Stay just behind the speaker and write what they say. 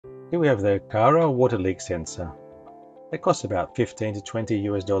Here we have the Aqara Water Leak Sensor. They cost about $15 to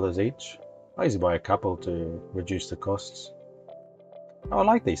 $20 each. I usually buy a couple to reduce the costs. I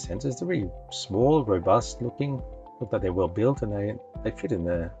like these sensors. They're really small, robust looking, look like they're well built, and they fit in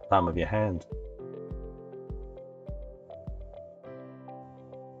the palm of your hand.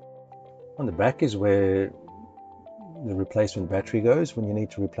 On the back is where the replacement battery goes when you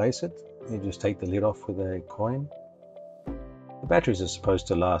need to replace it. You just take the lid off with a coin. The batteries are supposed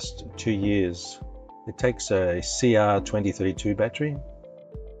to last 2 years. It takes a CR2032 battery.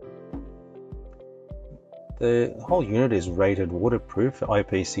 The whole unit is rated waterproof,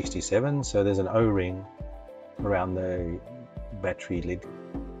 IP67, so there's an O-ring around the battery lid.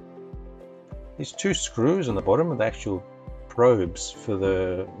 These 2 screws on the bottom are the actual probes for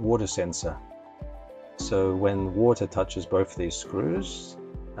the water sensor. So when water touches both of these screws,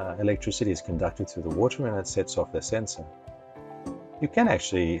 electricity is conducted through the water and it sets off the sensor. You can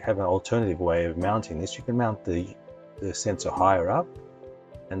actually have an alternative way of mounting this. You can mount the sensor higher up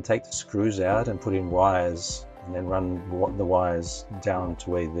and take the screws out and put in wires and then run the wires down to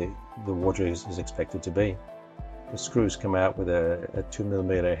where the water is expected to be. The screws come out with a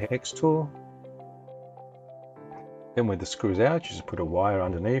 2mm hex tool. Then with the screws out, you just put a wire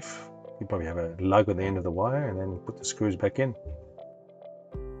underneath. You probably have a lug on the end of the wire and then put the screws back in.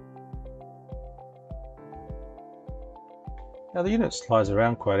 Now the unit slides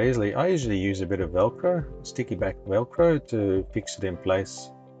around quite easily. I usually use a bit of Velcro, sticky back Velcro, to fix it in place.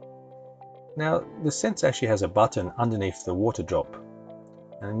 Now the sensor actually has a button underneath the water drop,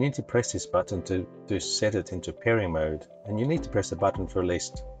 and you need to press this button to set it into pairing mode, and you need to press the button for at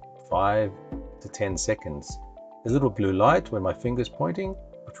least 5 to 10 seconds. There's a little blue light where my finger's pointing,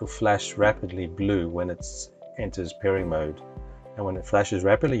 which will flash rapidly blue when it enters pairing mode. And when it flashes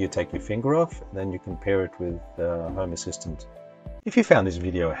rapidly, you take your finger off, and then you can pair it with Home Assistant. If you found this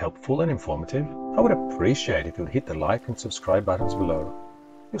video helpful and informative, I would appreciate if you would hit the like and subscribe buttons below.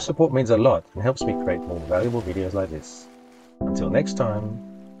 Your support means a lot and helps me create more valuable videos like this. Until next time,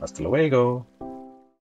 hasta luego!